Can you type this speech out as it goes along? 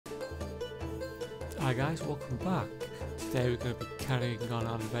Hi guys, welcome back. Today we're going to be carrying on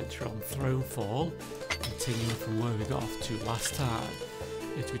our adventure on Thronefall, continuing from where we got off to last time.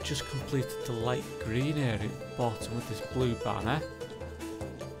 We just completed the light green area at the bottom with this blue banner.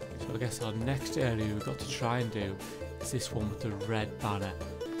 So I guess our next area we've got to try and do is this one with the red banner.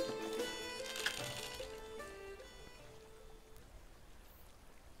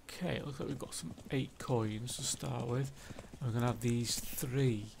 Okay, it looks like we've got some 8 coins to start with. And we're going to have these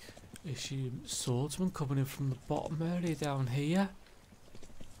 3 swordsmen coming in from the bottom area down here.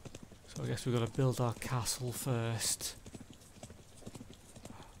 So I guess we've got to build our castle first.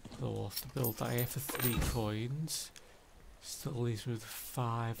 So we'll have to build that here for 3 coins. Still leaves me with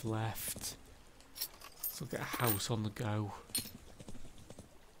 5 left. So we'll get a house on the go.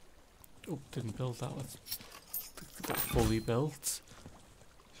 Oh, didn't build that. Let's get that fully built.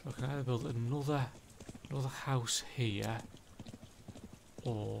 So I can either build another house here,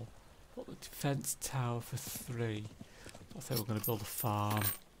 or put the defence tower for 3. I think we're going to build a farm.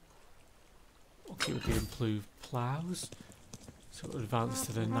 We'll keep with the improved ploughs. So we'll advance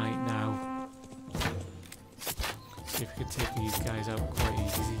to the night now. See if we can take these guys out quite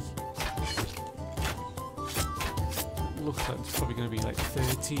easy. Looks like it's probably going to be like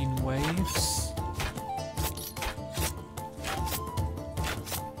 13 waves.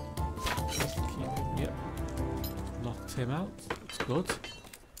 Knocked him out. That's good.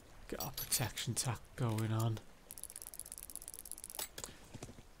 Get our protection tack going on.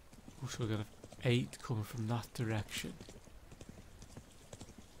 Also, we're going to have 8 coming from that direction.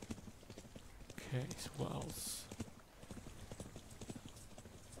 Okay, so what else?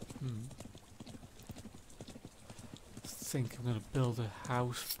 I think I'm going to build a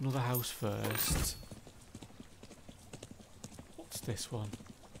house, another house first. What's this one?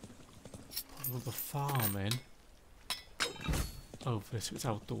 Put another farm in. Over this, so it's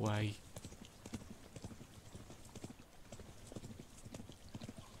out the way.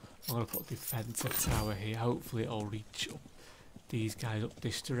 I'm going to put a defensive tower here. Hopefully it'll reach up these guys up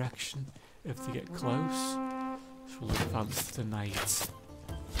this direction if they get close. So we'll advance to the night.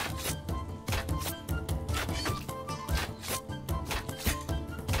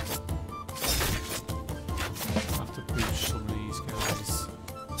 I'll have to boost some of these guys.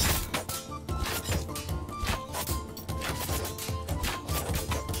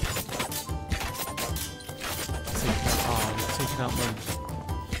 Taking out my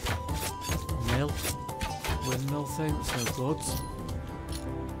windmill thing, that's no good.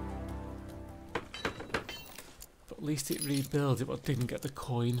 But at least it rebuilt it, but didn't get the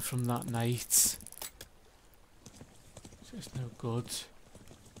coin from that night. So it's no good.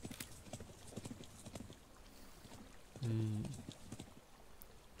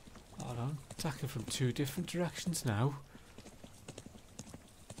 Hold on, attacking from 2 different directions now.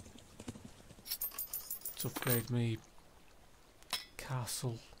 Let's upgrade me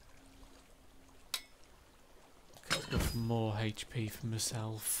castle. Okay, let's go for more HP for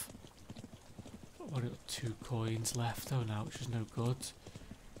myself. I've only got 2 coins left though now, which is no good.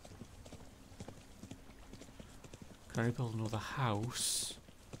 Can I build another house?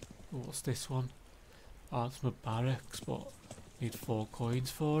 Oh, what's this one? Oh, it's my barracks, but I need 4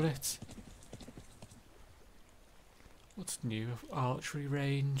 coins for it. What's new? Archery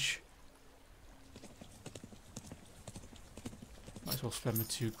range. Might as well spend my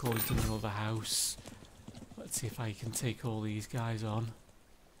 2 coins in another house. Let's see if I can take all these guys on.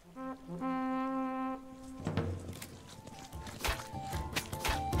 Okay.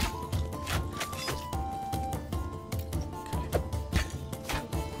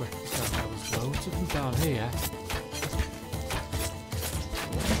 Quick, there's loads of them down here.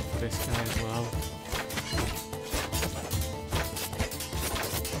 This guy as well.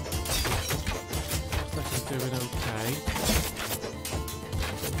 Looks like he's doing okay.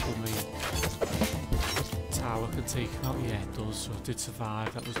 Tower can take him out, yeah it does, so I did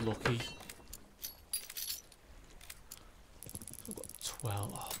survive, that was lucky. So I've got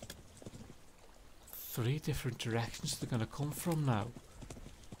 12, oh, 3 different directions they're going to come from now.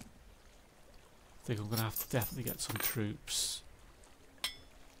 I think I'm going to have to definitely get some troops.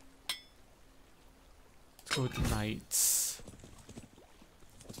 Let's go with the knights.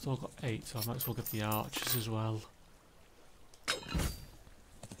 Still got 8, so I might as well get the archers as well.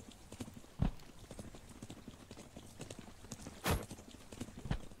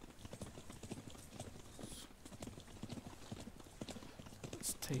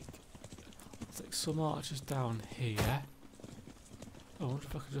 Take some archers down here. I wonder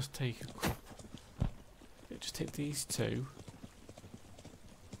if I could just take a couple. Yeah, just take these 2.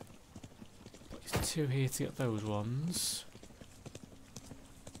 Place 2 here to get those ones.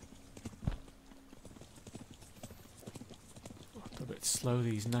 bit slow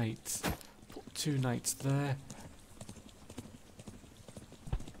these nights. Put 2 nights there.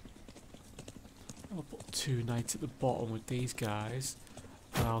 I'll put 2 nights at the bottom with these guys,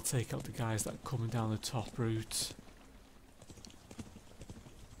 and I'll take out the guys that are coming down the top route.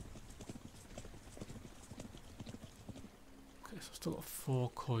 Okay, so I've still got 4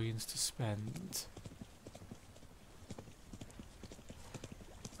 coins to spend.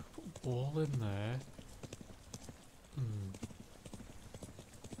 Put a ball in there.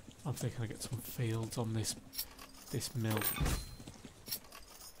 I'm thinking I get some fields on this mill.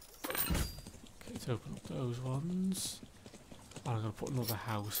 Okay, let's open up those ones. And I'm going to put another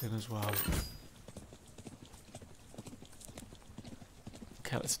house in as well.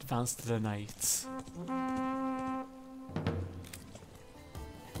 Okay, let's advance to the night.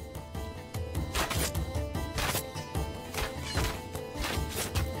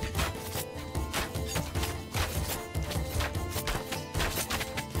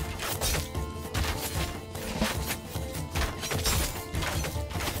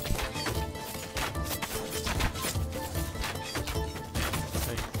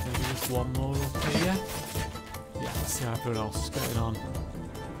 One more up here. Yeah, let's see how everyone else is getting on.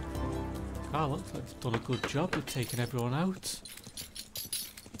 Ah, looks like it's done a good job of taking everyone out.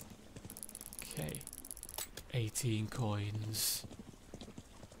 Okay, 18 coins.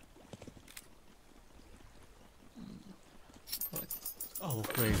 Right, I'll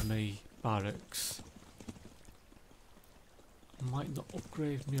upgrade my barracks. I might not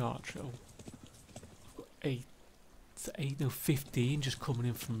upgrade my archer. I've got 15 just coming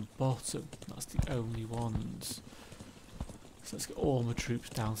in from the bottom. That's the only ones. So let's get all my troops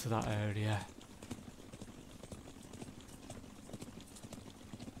down to that area.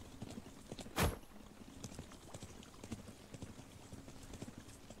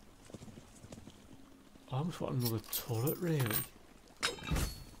 I almost want another turret, really.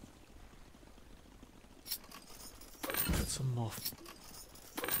 Get some more.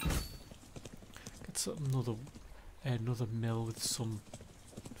 Get some another mill with some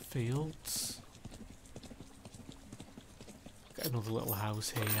fields. Get another little house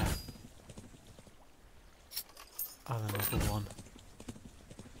here. And another one.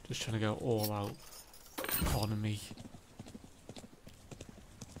 Just trying to go all out economy.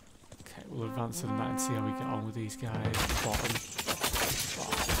 Okay, we'll advance to the night and see how we get on with these guys. Bottom.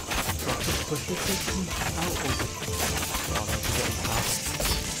 Push them out. Oh, they're getting past.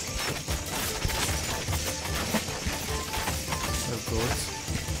 So good.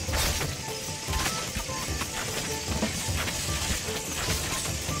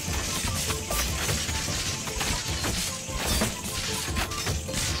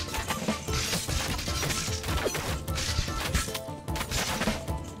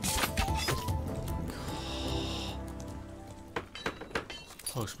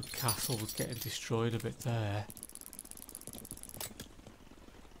 Postwood Castle was getting destroyed a bit there.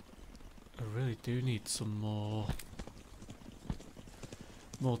 I really do need some more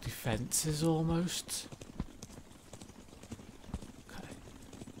defences almost. Okay.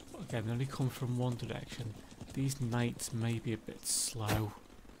 But again, they only come from one direction. These knights may be a bit slow.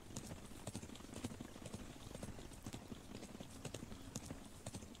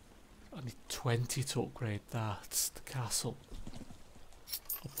 I need 20 to upgrade that, the castle.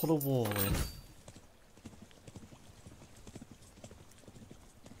 I'll put a wall in.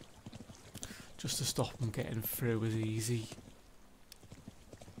 Just to stop them getting through as easy.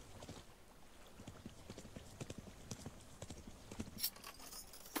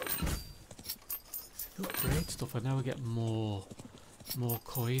 Upgrade stuff. I know I get more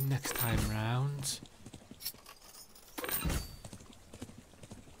coin next time round.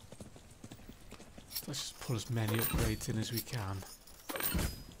 Let's just put as many upgrades in as we can.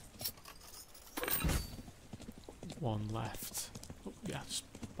 One left. Oh, yeah, just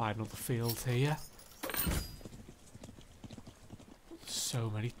buy another field here. So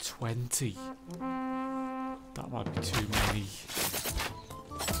many, 20. That might be too many.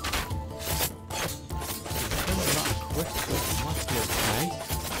 Quick, but must be okay.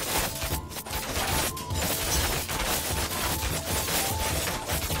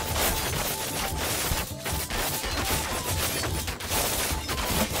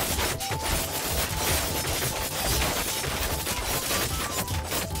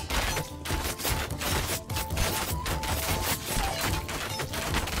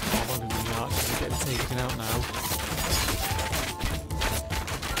 Come on, the archers are getting taken out now.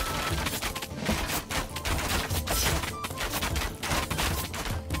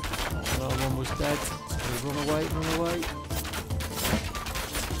 Was dead. So run away, run away.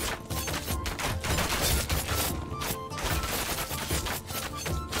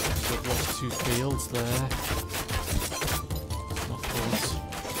 2 fields there. Not good.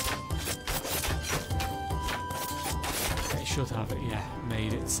 Okay, should have it, yeah.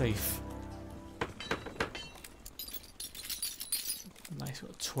 Made it safe. Nice,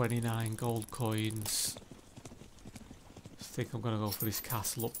 got 29 gold coins. I think I'm going to go for this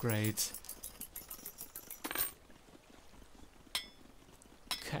castle upgrade.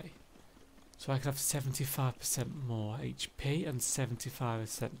 Okay. So I could have 75% more HP and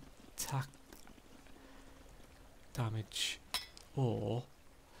 75% attack damage. Or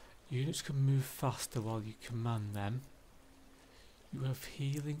units can move faster while you command them. You have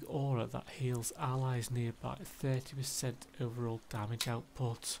healing aura that heals allies nearby. 30% overall damage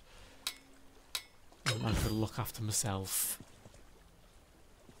output. I'm going to look after myself.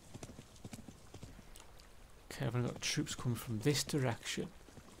 Okay, I've only got troops coming from this direction.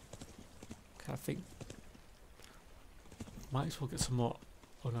 Okay, I think might as well get some more.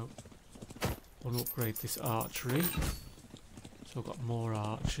 Oh no, I want to upgrade this archery. So I've got more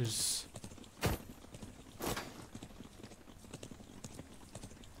archers. Okay,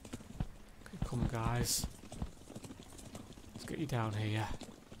 come guys. Let's get you down here.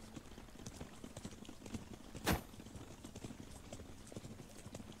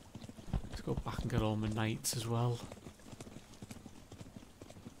 Let's go back and get all my knights as well.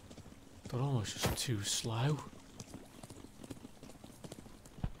 They're almost just too slow.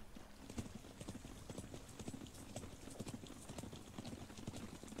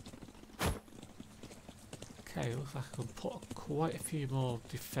 Okay, looks like I can put quite a few more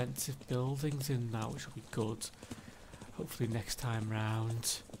defensive buildings in now, which will be good. Hopefully next time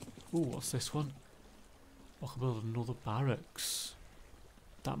round. Ooh, what's this one? I can build another barracks.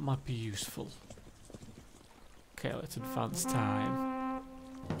 That might be useful. Okay, let's advance time.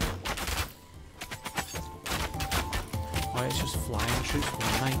 Oh, it's just flying troops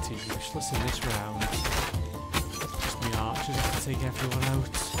from 90 useless in this round. Just me archers have to take everyone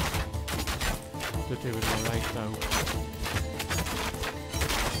out. They're doing alright though.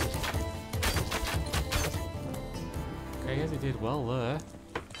 Okay, yeah, they did well there.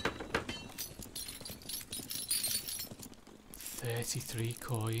 33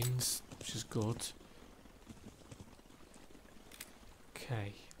 coins, which is good.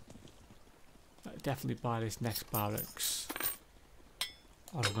 Okay. I'll definitely buy this next barracks.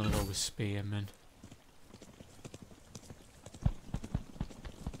 Or I'm going to go with spearmen.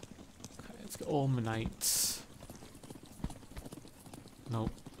 Okay, let's get all my knights.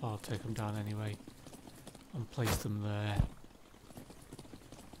 Nope, I'll take them down anyway. And place them there.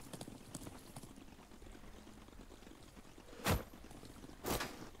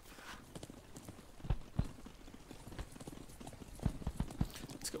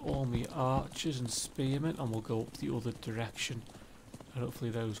 All my archers and spearmen, and we'll go up the other direction, and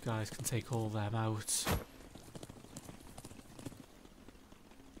hopefully those guys can take all them out.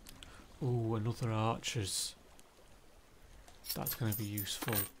 Ooh, another archers. That's going to be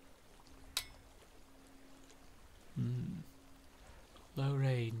useful. Low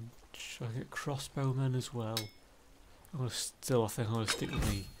range. I can get crossbowmen as well. I think I'm going to stick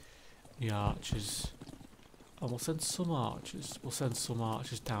with the archers. And we'll send some archers. We'll send some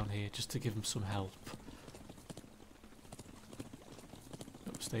archers down here just to give them some help.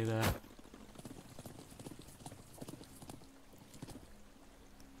 Nope, stay there.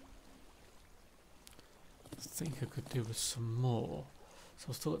 I think I could do with some more. So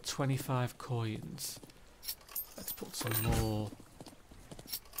I've still got 25 coins. Let's put some more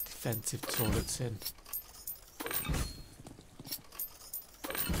defensive turrets in.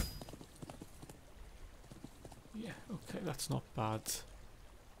 Okay, that's not bad.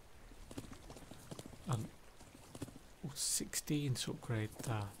 16 to upgrade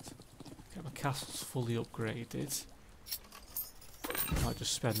that. Okay, my castle's fully upgraded. Might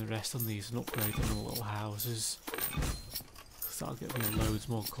just spend the rest on these and upgrade them in little houses. Because that'll get me loads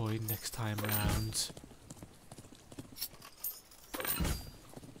more coin next time round.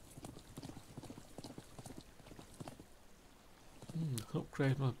 I can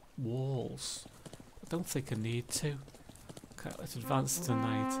upgrade my walls. I don't think I need to. Okay, let's advance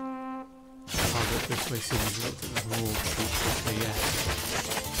tonight. I'll go this way soon as we look at the wall troops. Okay, yeah.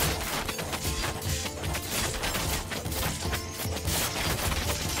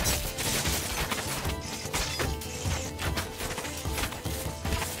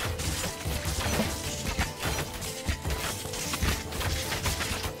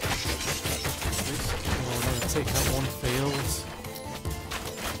 Come on, I'm gonna take out one field.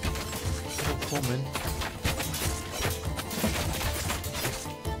 Still coming.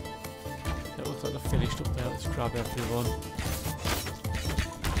 Finished up there, let's grab everyone.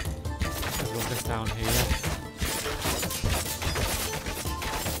 everyone gets down here.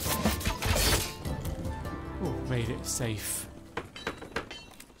 Oh, made it safe.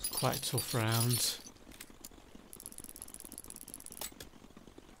 It's quite a tough round.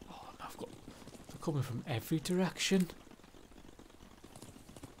 Oh, I've got... They're coming from every direction.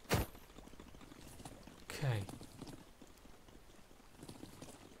 Okay.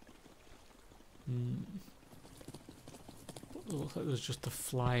 It looks like there's just a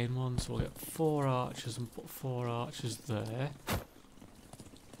flying one, so we'll get 4 archers and put 4 archers there.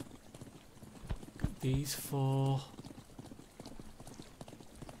 Get these 4.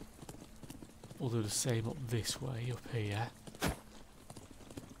 We'll do the same up this way, up here.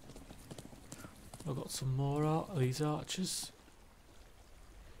 I've got some more are these archers.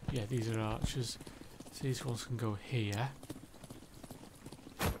 Yeah, these are archers. So these ones can go here.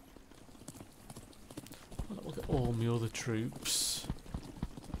 Look at all my other troops.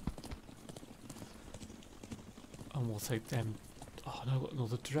 And we'll take them. Oh no, I've got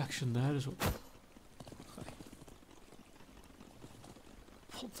another direction there as well. Okay.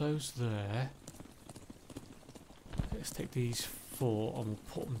 Put those there. Okay, let's take these 4 and we'll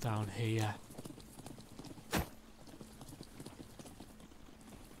put them down here.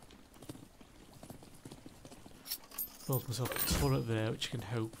 Build myself a turret there which can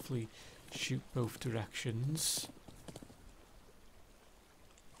hopefully shoot both directions.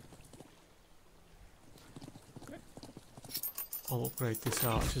 Okay. I'll upgrade this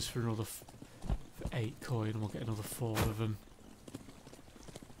archers for another for 8 coin and we'll get another 4 of them.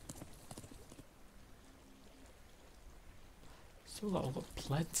 So I've got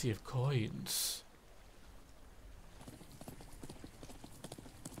plenty of coins.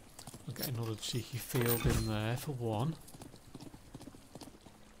 I'll get another cheeky field in there for 1.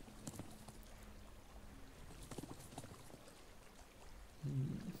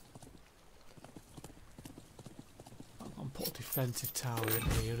 I'll put a defensive tower in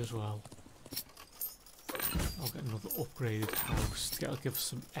here as well. I'll get another upgraded house to give us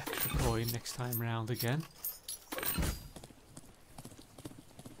some extra coin next time round again.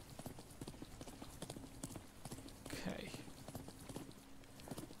 Okay.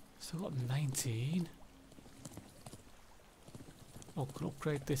 So I've got 19. I can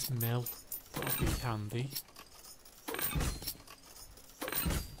upgrade this mill. That'll be handy.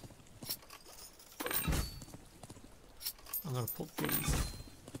 I'm going to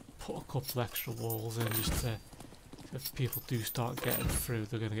put a couple extra walls in just to, if people do start getting through,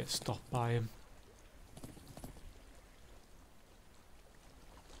 they're going to get stopped by them.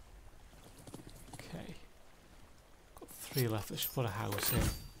 Okay, got 3 left. I should put a house in.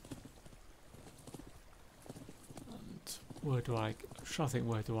 And where do I? I'm trying to think.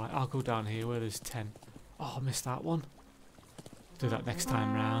 Where do I? I'll go down here where there's 10. Oh, I missed that one. Do that next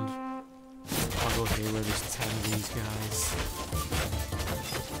time round. I'll go here where there's 10 of these guys.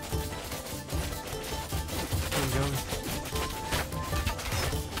 Where are we going?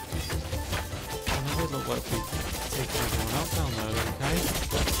 And they look like we've taken everyone out down there, okay?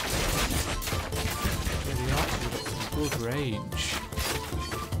 There they are, we've got some good range.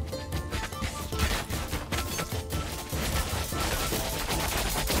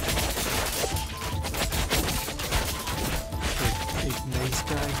 Big mace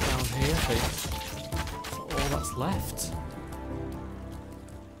guy down here, I think. All that's left.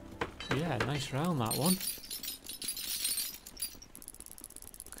 Yeah, nice round that one.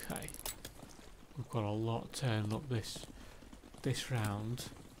 Okay, we've got a lot turning up this round.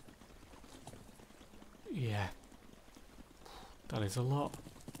 Yeah, that is a lot.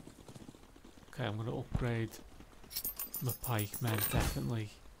 Okay, I'm going to upgrade my pikemen definitely.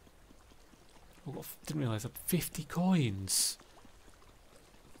 Oh, didn't realise I've 50 coins.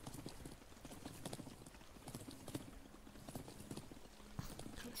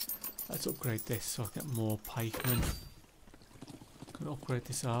 Let's upgrade this so I get more pikemen. Can I upgrade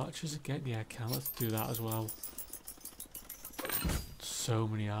this archers again? Yeah, I can. Let's do that as well. So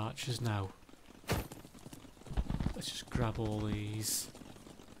many archers now. Let's just grab all these.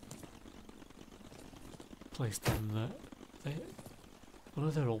 Place them there. Oh no,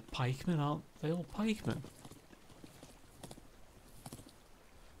 they're all pikemen, aren't they? All pikemen?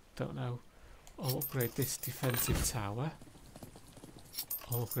 Don't know. I'll upgrade this defensive tower.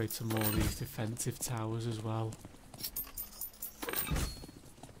 I'll upgrade some more of these defensive towers as well.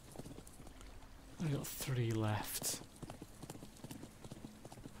 I've got 3 left.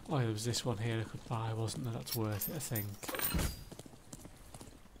 Oh, there was this one here I could buy, wasn't there? That's worth it, I think.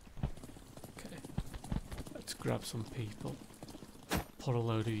 Okay, let's grab some people. Put a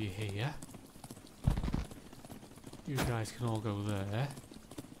load of you here. You guys can all go there.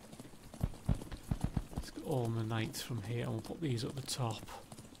 all my knights from here and we'll put these at the top.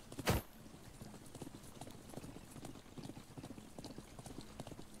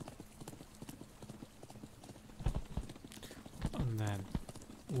 And then,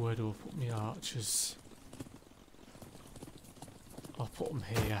 where do I put my archers? I'll put them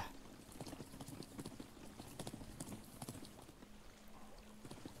here.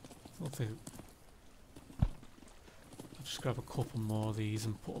 I'll just grab a couple more of these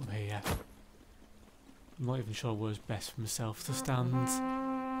and put them here. I'm not even sure where's best for myself to stand.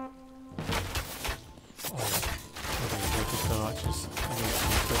 Oh, okay, good archers. I need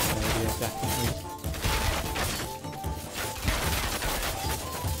some good area, definitely.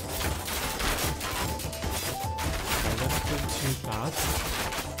 Okay, that's not too bad.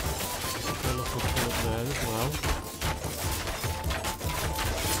 Got a little pull up there as well.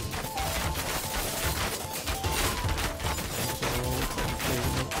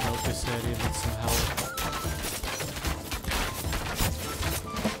 Help this area needs some help.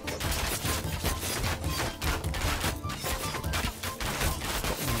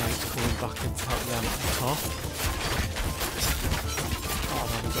 Got the knights going back and help them at the top. Oh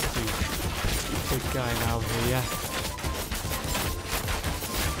man, we've got the big guy now here.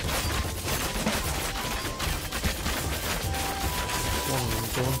 One of them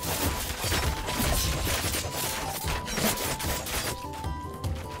done.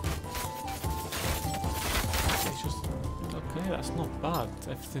 That's not bad,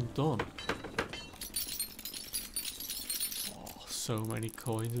 everything done. Oh, so many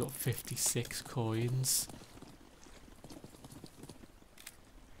coins, we've got 56 coins.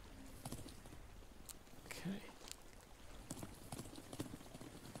 Okay.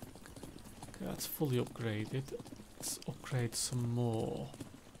 Okay, that's fully upgraded. Let's upgrade some more.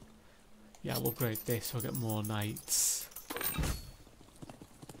 Yeah, I'll upgrade this so I'll get more knights.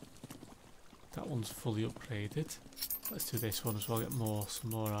 That one's fully upgraded. Let's do this one as well, get some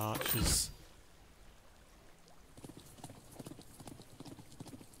more archers.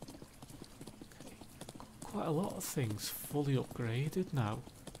 Okay. Quite a lot of things fully upgraded now.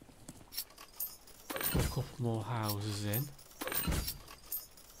 Got a couple more houses in.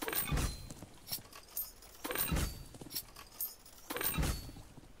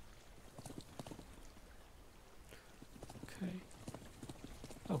 Okay.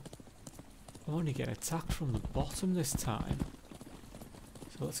 Oh. I'm only getting attacked from the bottom this time.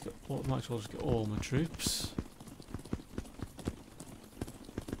 So let's get, might as well just get all my troops.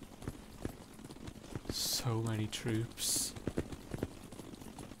 So many troops.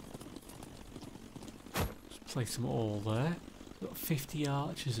 Just place them all there. We've got 50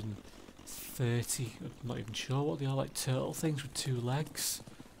 archers and 30, I'm not even sure what they are, like turtle things with 2 legs.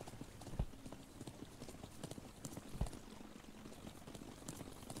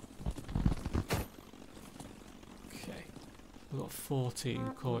 We've got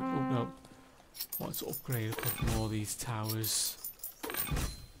 14 coins. Oh no. Let's upgrade a couple more of these towers.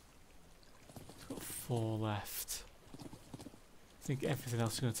 We've got 4 left. I think everything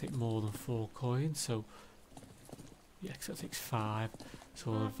else is going to take more than 4 coins, so yeah, because that takes 5.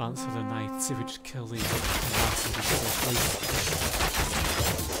 So we'll advance to the knights if we just kill these advances quickly.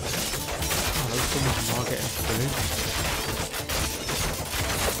 Oh no, some of them are getting through.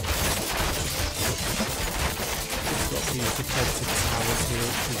 These defensive towers here,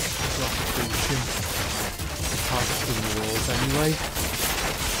 which is drop pollution. It's hard to do the walls anyway.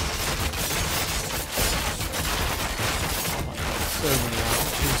 Oh my god, so many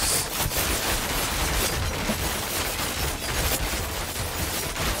archers.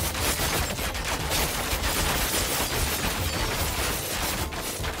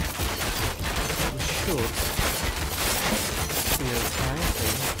 We should be okay, I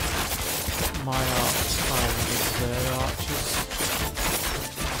think. My archers firing against their archers.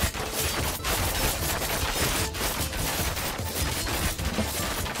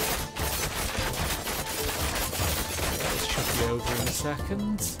 Let's chuck it over in a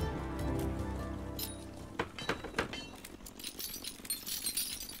second.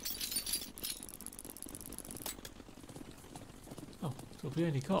 Oh, so we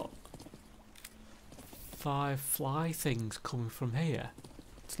only got 5 fly things coming from here.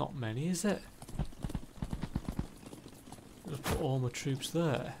 It's not many, is it? Just put all my troops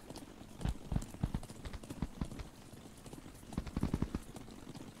there.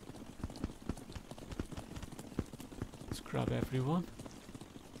 Let's grab everyone.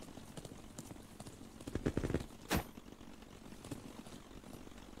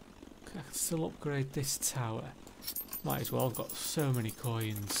 Okay, I can still upgrade this tower. Might as well, I've got so many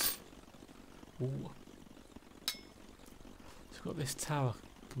coins. Ooh. So I've got this tower,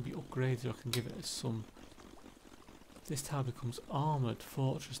 can be upgraded, or I can give it some this tower becomes armoured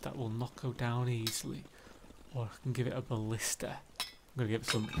fortress that will not go down easily. Or I can give it a ballista. I'm going to give it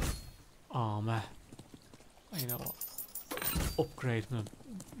some armour. You know what? Upgrade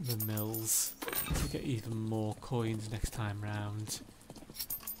the mills to get even more coins next time round.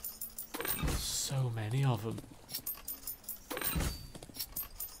 So many of them.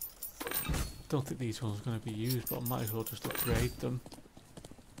 Don't think these ones are going to be used, but I might as well just upgrade them.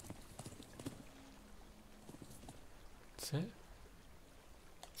 That's it.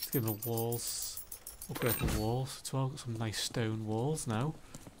 Let's give them the walls. Upgrade the walls as well. Got some nice stone walls now.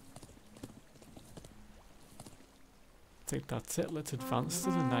 I think that's it. Let's advance to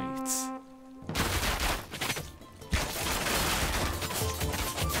the night. I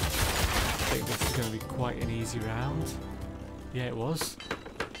think this is going to be quite an easy round. Yeah, it was.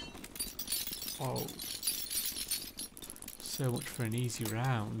 Oh, so much for an easy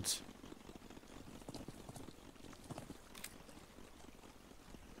round.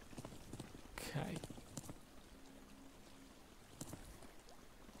 Okay.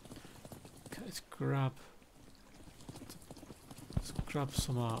 Okay, let's grab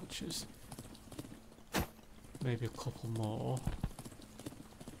some archers. Maybe a couple more.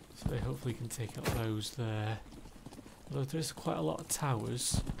 So they hopefully can take out those there. Although there is quite a lot of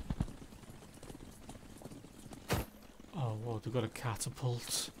towers. Oh, well, they've got a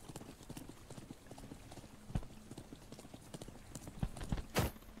catapult.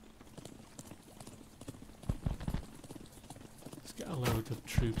 Let's get a load of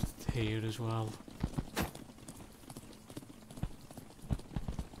troops here as well.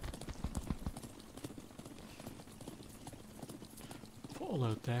 Put a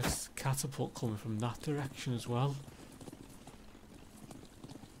load there. There's a catapult coming from that direction as well.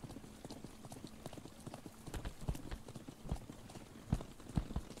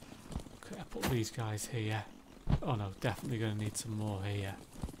 These guys here. Oh no, definitely going to need some more here.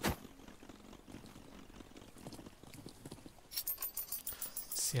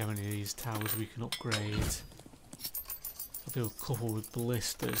 Let's see how many of these towers we can upgrade. I'll do a couple with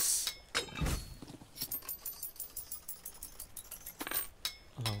ballistas.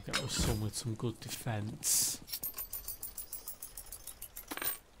 And I'll get us some with some good defence.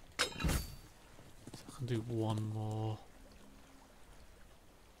 So I can do one more.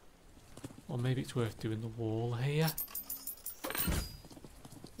 Or maybe it's worth doing the wall here.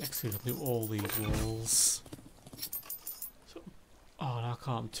 Actually, I'll do all these walls. So, oh, no, I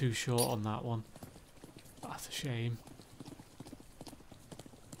can't. I'm too short on that one. That's a shame.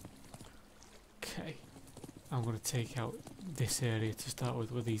 Okay. I'm going to take out this area to start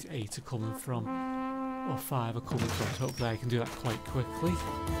with, where these 8 are coming from. Or 5 are coming from. So hopefully I can do that quite quickly.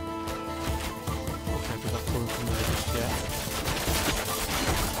 Okay, but that's coming from there just yet.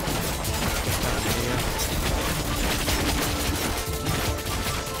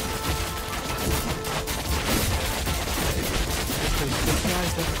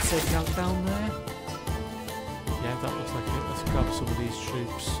 Guys, let's take out down there. Yeah, that looks like it. Let's grab some of these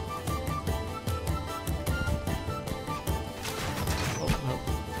troops. Oh no.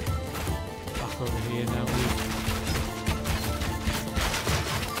 Back over here now.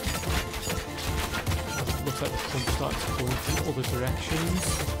 Looks like the sun starts to come from other directions.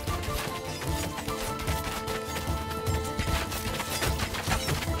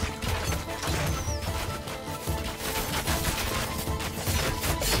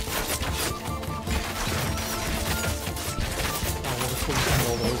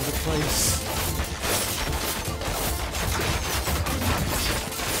 All over the place.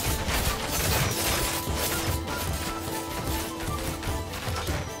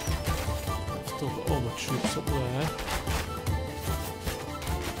 Still got all my troops up there.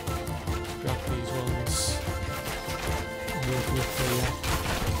 Grab these ones. Move them up here.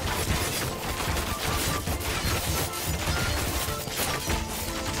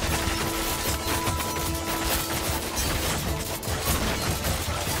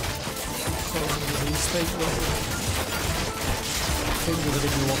 I think we're going to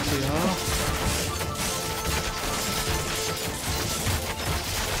know what they are.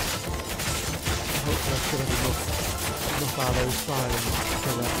 Hopefully I should have enough arrows firing to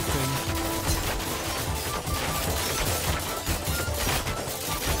kill everything.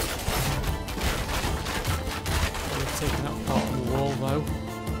 I've taken out part of the wall though.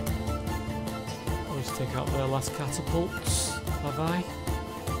 I'll just take out their last catapults, have I?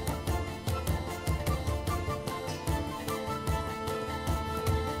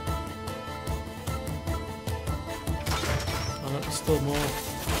 Still more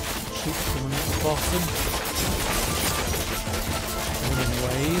troops coming at the bottom. Coming in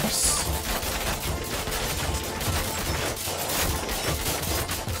waves.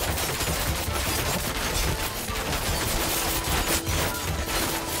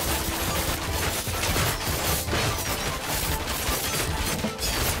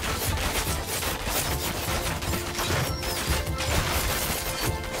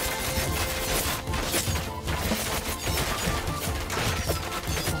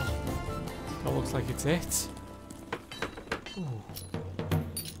 looks like it's it. Ooh.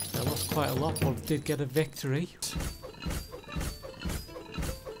 I lost quite a lot, but I did get a victory.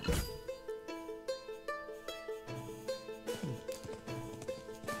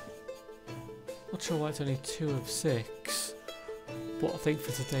 Not sure why it's only 2 of 6, but I think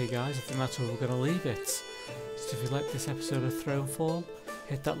for today, guys, I think that's where we're going to leave it. So if you like this episode of Thronefall,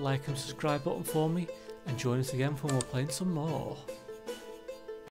 hit that like and subscribe button for me, and join us again when we're playing some more.